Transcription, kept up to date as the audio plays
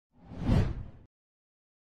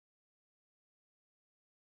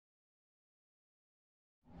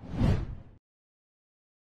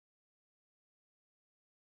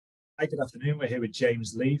Hi, good afternoon. We're here with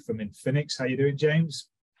James Lee from Infinics. How you doing, James?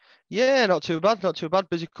 Yeah, not too bad, not too bad.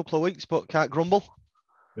 Busy couple of weeks, but can't grumble.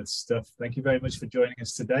 Good stuff. Thank you very much for joining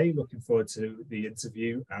us today. Looking forward to the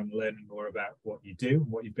interview and learning more about what you do,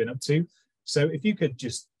 what you've been up to. So if you could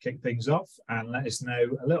just kick things off and let us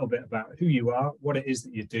know a little bit about who you are, what it is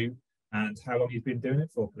that you do, and how long you've been doing it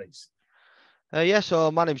for, please. Yeah, so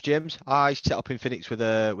my name's James. I set up Infinics with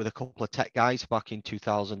a couple of tech guys back in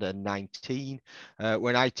 2019. We're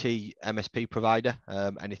an IT MSP provider,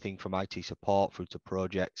 anything from IT support through to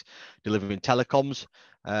projects, delivering telecoms.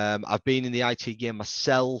 I've been in the IT game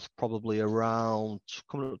myself probably around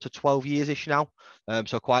coming up to 12 years-ish now,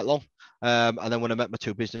 so quite long. And then when I met my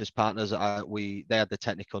two business partners, they had the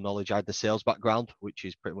technical knowledge, I had the sales background, which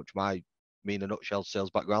is pretty much me in a nutshell, sales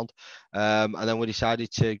background. And then we decided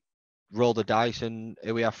to roll the dice, and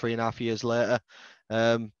here we are 3.5 years later,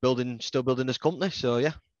 still building this company. So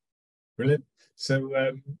yeah. Brilliant. So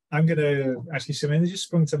I'm going to ask you something that just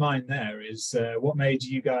sprung to mind there is what made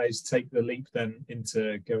you guys take the leap then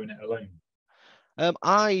into going it alone?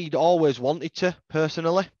 I'd always wanted to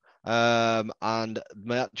personally. And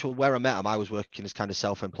where I met him, I was working as kind of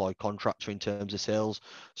self-employed contractor in terms of sales.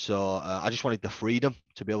 So I just wanted the freedom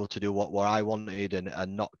to be able to do what I wanted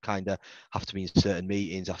and not kind of have to be in certain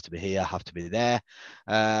meetings, have to be here, have to be there.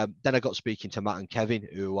 Then I got speaking to Matt and Kevin,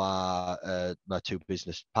 who are my two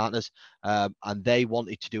business partners, and they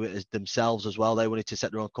wanted to do it as themselves as well. They wanted to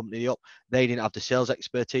set their own company up. They didn't have the sales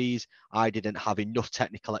expertise. I didn't have enough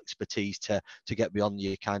technical expertise to get beyond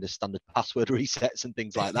your kind of standard password resets and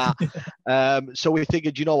things like that. So we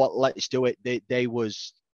figured, you know what, let's do it.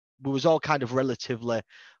 We was all kind of relatively, I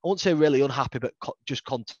won't say really unhappy, but just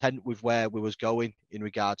content with where we was going in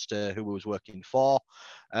regards to who we was working for.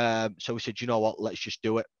 So we said, you know what, let's just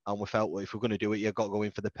do it. And we felt, well, if we're going to do it, you've got to go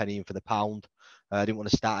in for the penny and for the pound. I didn't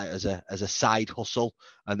want to start it as a side hustle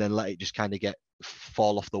and then let it just kind of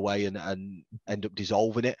fall off the way and end up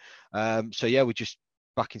dissolving it. So yeah, we just,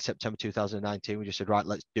 back in September 2019, we just said, right,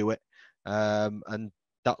 let's do it. And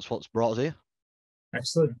that's what's brought us here.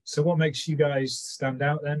 Excellent. So what makes you guys stand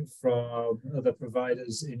out then from other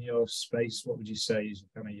providers in your space? What would you say is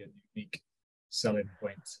kind of your unique selling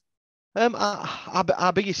point?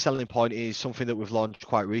 Our biggest selling point is something that we've launched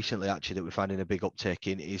quite recently, actually, that we're finding a big uptake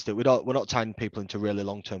in, is that we're not tying people into really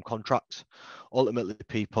long-term contracts. Ultimately,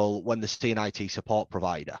 people, when they see an IT support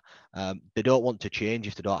provider, they don't want to change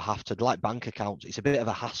if they don't have to. They're like bank accounts. It's a bit of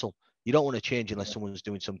a hassle. You don't want to change unless someone's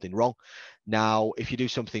doing something wrong. Now, if you do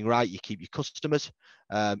something right, you keep your customers.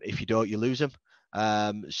 If you don't, you lose them.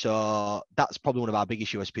 So that's probably one of our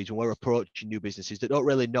biggest USPs when we're approaching new businesses that don't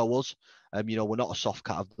really know us. We're not a soft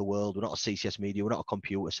cat of the world. We're not a CCS Media. We're not a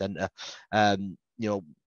computer center.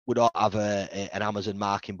 We don't have an Amazon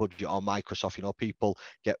marketing budget or Microsoft. People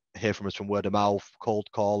hear from us from word of mouth, cold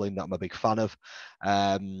calling, that I'm a big fan of.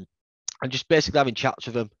 And just basically having chats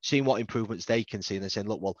with them, seeing what improvements they can see, and then saying,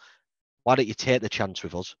 look, well, why don't you take the chance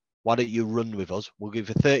with us? Why don't you run with us? We'll give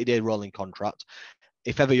you a 30-day rolling contract.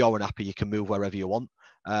 If ever you're unhappy, you can move wherever you want.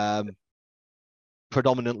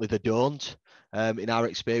 Predominantly they don't, in our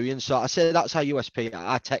experience. So I say that's our USP.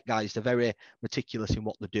 Our tech guys, they're very meticulous in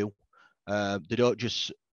what they do. They don't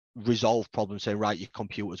just resolve problems saying, right, your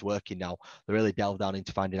computer's working now. They really delve down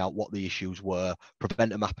into finding out what the issues were,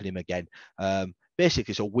 prevent them happening again.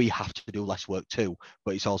 Basically, so we have to do less work too,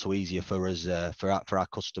 but it's also easier for us, for our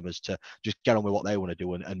customers to just get on with what they want to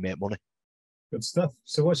do and make money. Good stuff.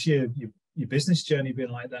 So what's your business journey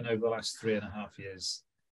been like then over the last 3.5 years?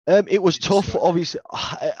 It was tough, obviously.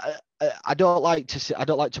 I don't like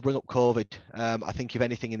to bring up COVID. I think if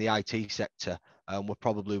anything in the IT sector, we're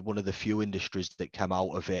probably one of the few industries that came out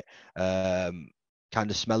of it kind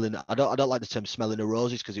of smelling. I don't like the term smelling of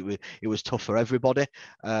roses, because it was tough for everybody.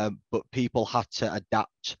 But people had to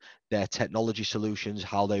adapt their technology solutions,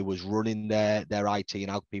 how they was running their IT, and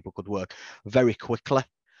how people could work very quickly.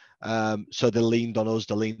 So they leaned on us,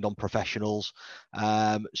 they leaned on professionals.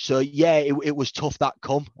 So yeah, it was tough, that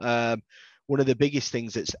come. One of the biggest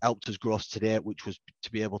things that's helped us grow today, which was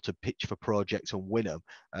to be able to pitch for projects and win them,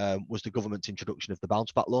 was the government's introduction of the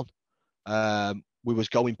bounce back loan. We was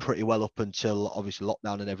going pretty well up until obviously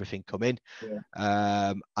lockdown and everything come in.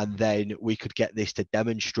 Yeah. And then we could get this to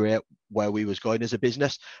demonstrate where we was going as a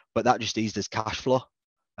business, but that just eased us cash flow.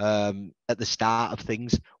 At the start of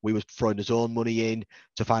things, we were throwing his own money in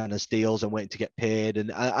to finance deals and waiting to get paid, and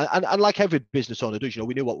like every business owner does,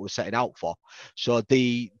 we knew what we were setting out for. So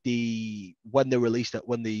when they released it,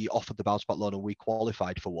 when they offered the bounce back loan and we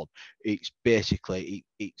qualified for one, it's basically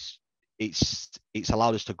it's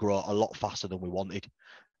allowed us to grow a lot faster than we wanted.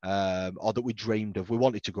 or that we dreamed of. We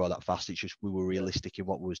wanted to grow that fast. It's just we were realistic in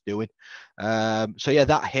what we was doing. So yeah,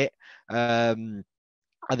 that hit. And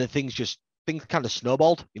then things kind of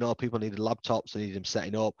snowballed. People needed laptops, they needed them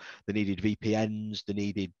setting up, they needed VPNs, they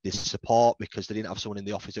needed this support because they didn't have someone in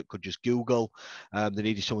the office that could just Google. They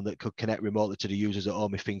needed someone that could connect remotely to the users at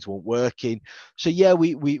home if things weren't working. So yeah,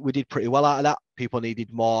 we did pretty well out of that. People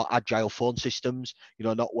needed more agile phone systems,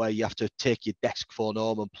 not where you have to take your desk phone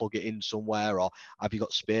home and plug it in somewhere, or have you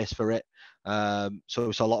got space for it? So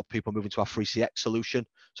we saw a lot of people moving to our 3CX solution,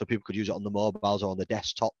 so people could use it on the mobiles or on the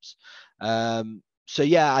desktops. So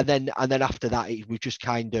yeah, and then after that, we just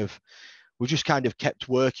kind of kept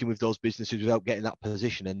working with those businesses without getting that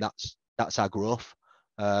position, and that's our growth,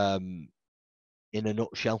 in a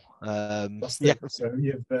nutshell. Yeah. So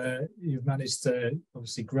you've managed to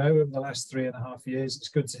obviously grow over the last 3.5 years. It's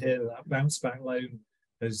good to hear that bounce back loan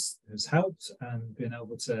has helped and been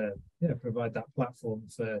able to provide that platform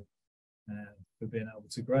for being able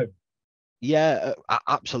to grow. Yeah,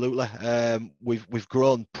 absolutely. We've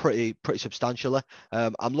grown pretty substantially.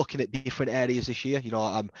 I'm looking at different areas this year.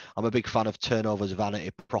 I'm a big fan of turnovers, vanity,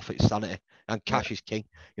 profit, sanity, and cash is king.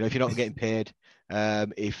 If you're not getting paid,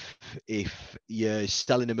 if you're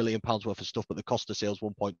selling £1 million worth of stuff, but the cost of sales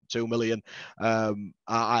 1.2 million,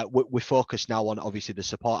 we focus now on obviously the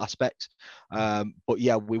support aspects. But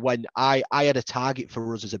yeah, I had a target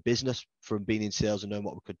for us as a business from being in sales and knowing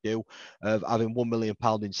what we could do, of having £1 million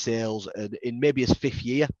in sales in maybe his 5th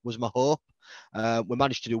year was my hope. We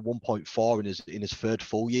managed to do 1.4 in his 3rd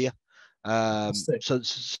full year. So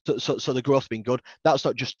the growth's been good. That's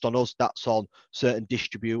not just on us, that's on certain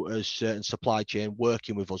distributors, certain supply chain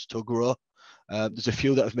working with us to grow. There's a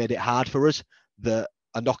few that have made it hard for us that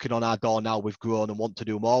are knocking on our door now. We've grown and want to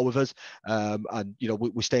do more with us, and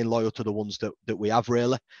we're staying loyal to the ones that we have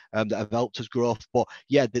really, that have helped us grow. But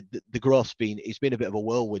yeah, the growth's been a bit of a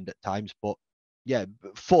whirlwind at times, but yeah,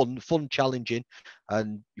 fun, challenging.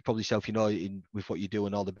 And you probably self, with what you do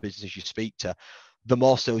and all the businesses you speak to, the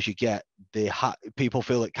more sales you get, people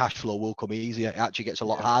feel that cash flow will come easier. It actually gets a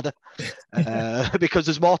lot harder, because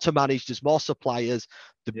there's more to manage, there's more suppliers,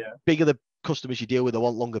 the bigger the customers you deal with, they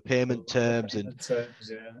want longer payment terms. So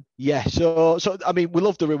I mean, we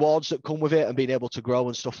love the rewards that come with it and being able to grow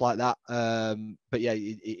and stuff like that. But yeah,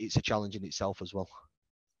 it's a challenge in itself as well.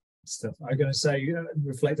 Stuff. I'm going to say,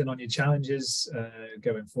 reflecting on your challenges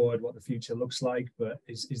going forward, what the future looks like. But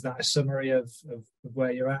is that a summary of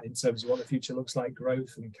where you're at in terms of what the future looks like,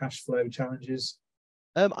 growth and cash flow challenges?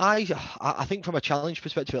 I think from a challenge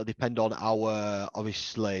perspective, it'll depend on our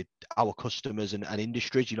customers and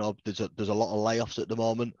industries. There's a lot of layoffs at the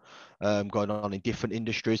moment going on in different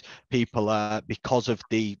industries. People, because of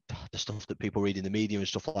the stuff that people read in the media and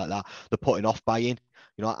stuff like that, they're putting off buying.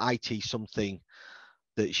 IT is something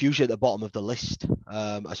that's usually at the bottom of the list,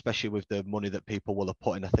 especially with the money that people will have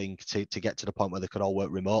put in, I think, to get to the point where they could all work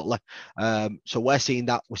remotely. So we're seeing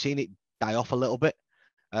it die off a little bit.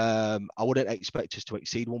 I wouldn't expect us to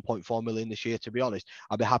exceed 1.4 million this year, to be honest.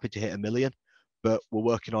 I'd be happy to hit 1 million, but we're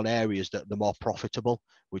working on areas that are more profitable,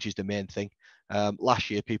 which is the main thing. Last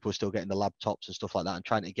year, people were still getting the laptops and stuff like that and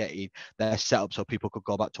trying to get their setup so people could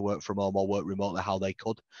go back to work from home or work remotely how they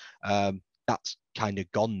could. That's kind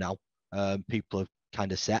of gone now. People have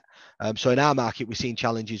kind of set. So in our market, we're seeing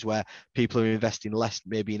challenges where people are investing less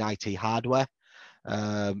maybe in IT hardware.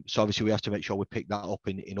 So obviously we have to make sure we pick that up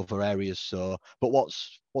in other areas. So, but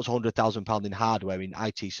what's £100,000 in hardware in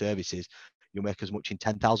IT services? You'll make as much in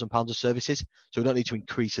 £10,000 of services. So we don't need to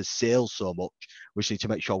increase the sales so much. We just need to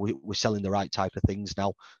make sure we're selling the right type of things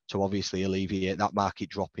now to obviously alleviate that market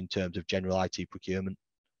drop in terms of general IT procurement.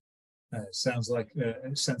 Sounds like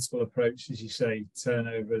a sensible approach, as you say.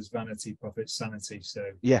 Turnovers, vanity, profit, sanity. So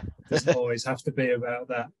yeah, it doesn't always have to be about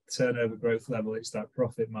that turnover growth level. It's that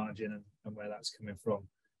profit margin and where that's coming from.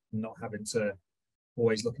 Not having to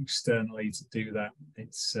always look externally to do that.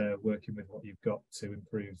 It's working with what you've got to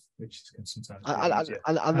improve, which can sometimes be easier.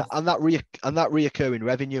 And that reoccurring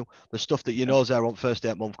revenue, the stuff that is there on first day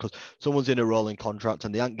of month, because someone's in a rolling contract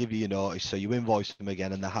and they ain't give you your notice, so you invoice them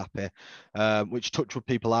again and they're happy. Which touch wood,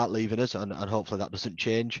 people aren't leaving us, and hopefully that doesn't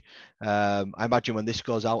change. I imagine when this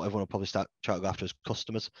goes out, everyone will probably start trying to go after us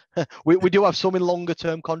customers. we do have some in longer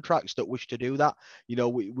term contracts that wish to do that. We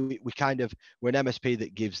we're an MSP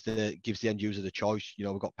that gives the end user the choice.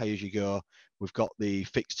 We've got pay as you go. We've got the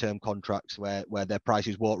fixed term contracts where their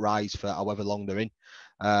prices won't rise for however long they're in.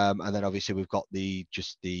 And then obviously we've got the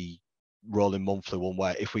rolling monthly one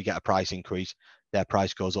where if we get a price increase, their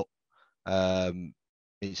price goes up.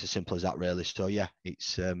 It's as simple as that really. So yeah,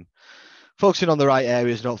 it's focusing on the right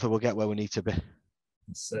areas and hopefully we'll get where we need to be.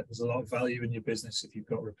 There's a lot of value in your business if you've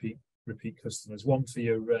got repeat repeat customers. One for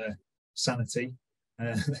your sanity,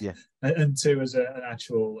 Yeah. and two as an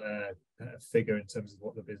actual figure in terms of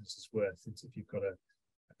what the business is worth. If you've got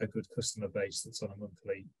a good customer base that's on a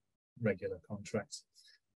monthly regular contract.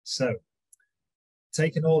 So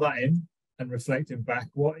taking all that in and reflecting back,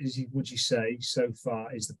 what would you say so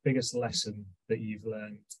far is the biggest lesson that you've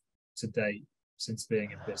learned to date since being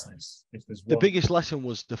in business? If there's one. The biggest lesson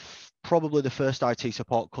was probably the first IT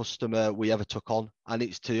support customer we ever took on, and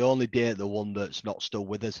it's to only date the one that's not still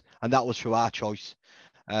with us, and that was through our choice.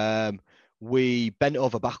 We bent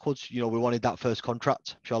over backwards. We wanted that first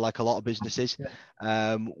contract, sure, like a lot of businesses.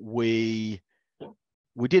 Yeah.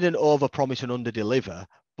 We didn't overpromise and underdeliver,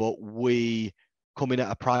 but we come in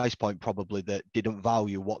at a price point probably that didn't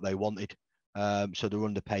value what they wanted. So they were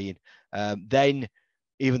underpaying. Then,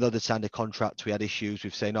 even though they signed a contract, we had issues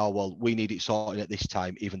with saying, oh, well, we need it sorted at this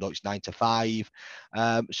time, even though it's 9 to 5.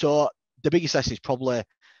 So the biggest lesson is probably,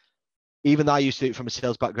 even though I used to do it from a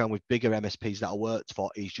sales background with bigger MSPs that I worked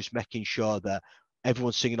for, is just making sure that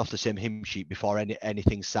everyone's singing off the same hymn sheet before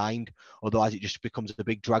anything's signed. Otherwise, it just becomes a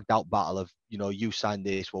big dragged out battle of, you signed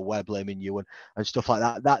this, well, we're blaming you and stuff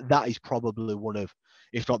like that. That is probably one of,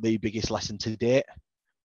 if not the biggest lesson to date.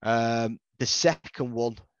 The second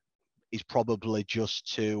one is probably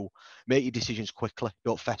just to make your decisions quickly,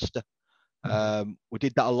 don't fester. We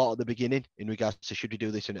did that a lot at the beginning in regards to should we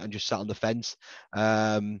do this and just sat on the fence.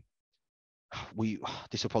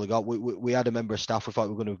 This will probably go. We had a member of staff we thought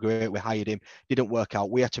we were going to be great. We hired him, didn't work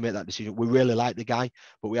out. We had to make that decision. We really liked the guy,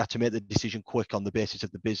 but we had to make the decision quick on the basis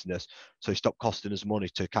of the business, so he stopped costing us money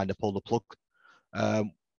to kind of pull the plug.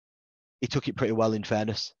 He took it pretty well, in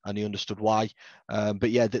fairness, and he understood why. But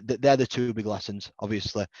yeah, they're the two big lessons.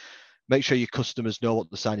 Obviously, make sure your customers know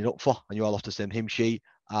what they're signing up for, and you're all off the same hymn sheet,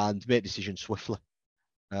 and make decisions swiftly.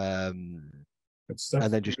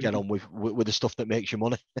 And then just get on with the stuff that makes you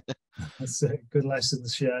money. That's good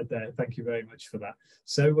lessons shared there. Thank you very much for that.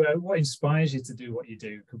 So what inspires you to do what you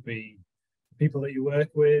do? Could be people that you work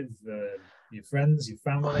with, your friends, your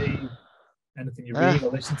family, anything you read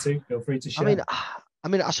or listen to. Feel free to share. I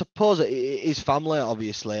mean, I suppose it is family,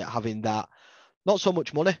 obviously, having that. Not so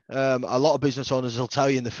much money. A lot of business owners will tell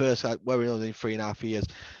you in the first, we're only in 3.5 years,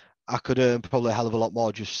 I could earn probably a hell of a lot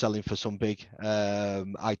more just selling for some big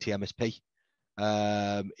IT MSP.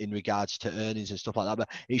 In regards to earnings and stuff like that, but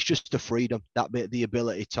it's just the freedom, that bit, the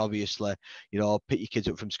ability to obviously, pick your kids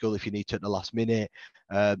up from school if you need to at the last minute,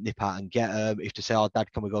 nip out and get them. If to say, oh,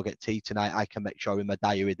 Dad, can we go get tea tonight? I can make sure in my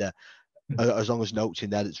diary that as long as notes in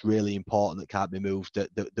there that's really important that can't be moved,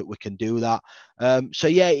 that we can do that. So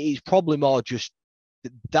yeah, it's probably more just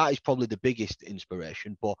that is probably the biggest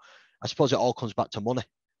inspiration, but I suppose it all comes back to money.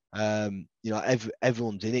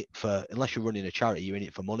 Everyone's in it for, unless you're running a charity, you're in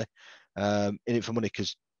it for money. In it for money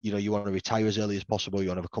because you want to retire as early as possible, you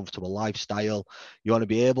want to have a comfortable lifestyle, you want to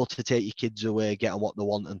be able to take your kids away, get them what they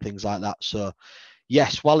want and things like that. So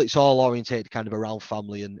yes, while it's all orientated kind of around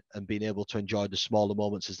family and being able to enjoy the smaller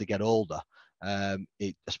moments as they get older, I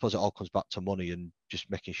suppose it all comes back to money and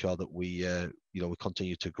just making sure that we we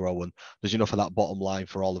continue to grow, and there's enough of that bottom line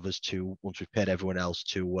for all of us to, once we've paid everyone else,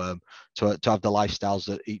 to have the lifestyles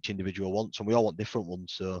that each individual wants, and we all want different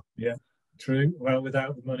ones. So yeah, true. Well,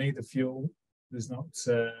 without the money, the fuel, there's not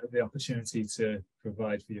the opportunity to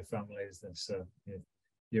provide for your family, is there? So yeah,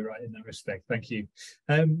 you're right in that respect. Thank you.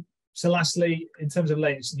 So lastly, in terms of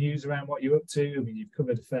latest news around what you're up to, I mean, you've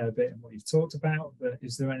covered a fair bit in what you've talked about, but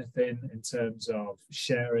is there anything in terms of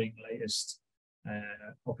sharing latest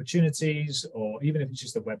opportunities, or even if it's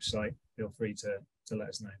just a website, feel free to let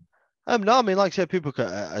us know. No, I mean, like I said, people can,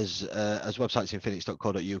 as websites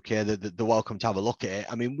infinics.co.uk, they're welcome to have a look at it.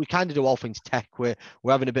 I mean, we kind of do all things tech. We're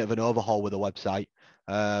having a bit of an overhaul with the website.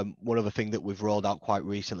 One other thing that we've rolled out quite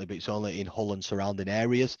recently, but it's only in Hull and surrounding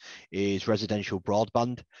areas, is residential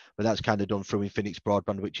broadband. But that's kind of done through Infinics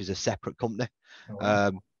Broadband, which is a separate company. Oh,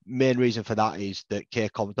 wow. Main reason for that is that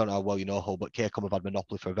Kcom, don't know how well you know Hull, but Kcom have had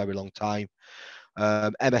monopoly for a very long time.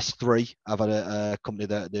 MS3 have had a company,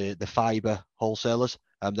 the fibre wholesalers.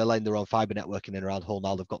 They're laying their own fibre network in and around Hull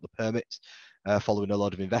now. They've got the permits following a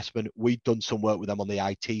lot of investment. We've done some work with them on the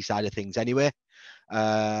IT side of things anyway.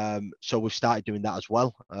 So we've started doing that as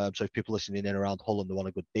well. So if people listening in around Hull and they want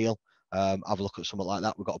a good deal, have a look at something like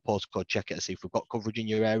that. We've got a postcode checker to see if we've got coverage in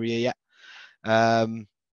your area yet.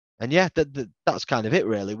 And yeah, that's kind of it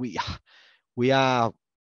really. We are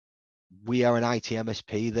an IT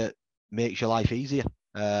MSP that makes your life easier.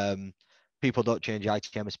 People don't change IT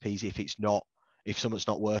MSPs if it's not if something's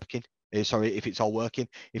not working. Sorry, if it's all working.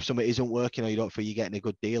 If something isn't working, or you don't feel you're getting a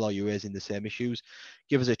good deal, or you're raising the same issues,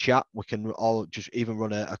 give us a chat. We can all just even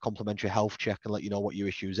run a complimentary health check and let you know what your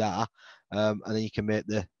issues are, and then you can make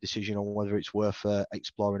the decision on whether it's worth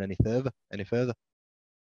exploring any further.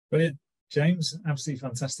 Brilliant. James, absolutely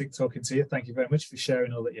fantastic talking to you. Thank you very much for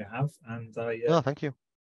sharing all that you have. And No, thank you.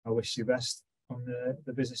 I wish you best on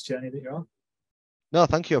the business journey that you're on. No,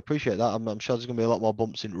 thank you. I appreciate that. I'm sure there's going to be a lot more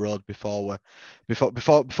bumps in the road before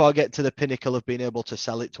I get to the pinnacle of being able to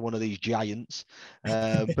sell it to one of these giants.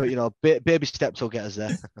 But baby steps will get us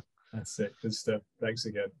there. That's it. Good stuff. Thanks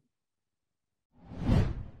again.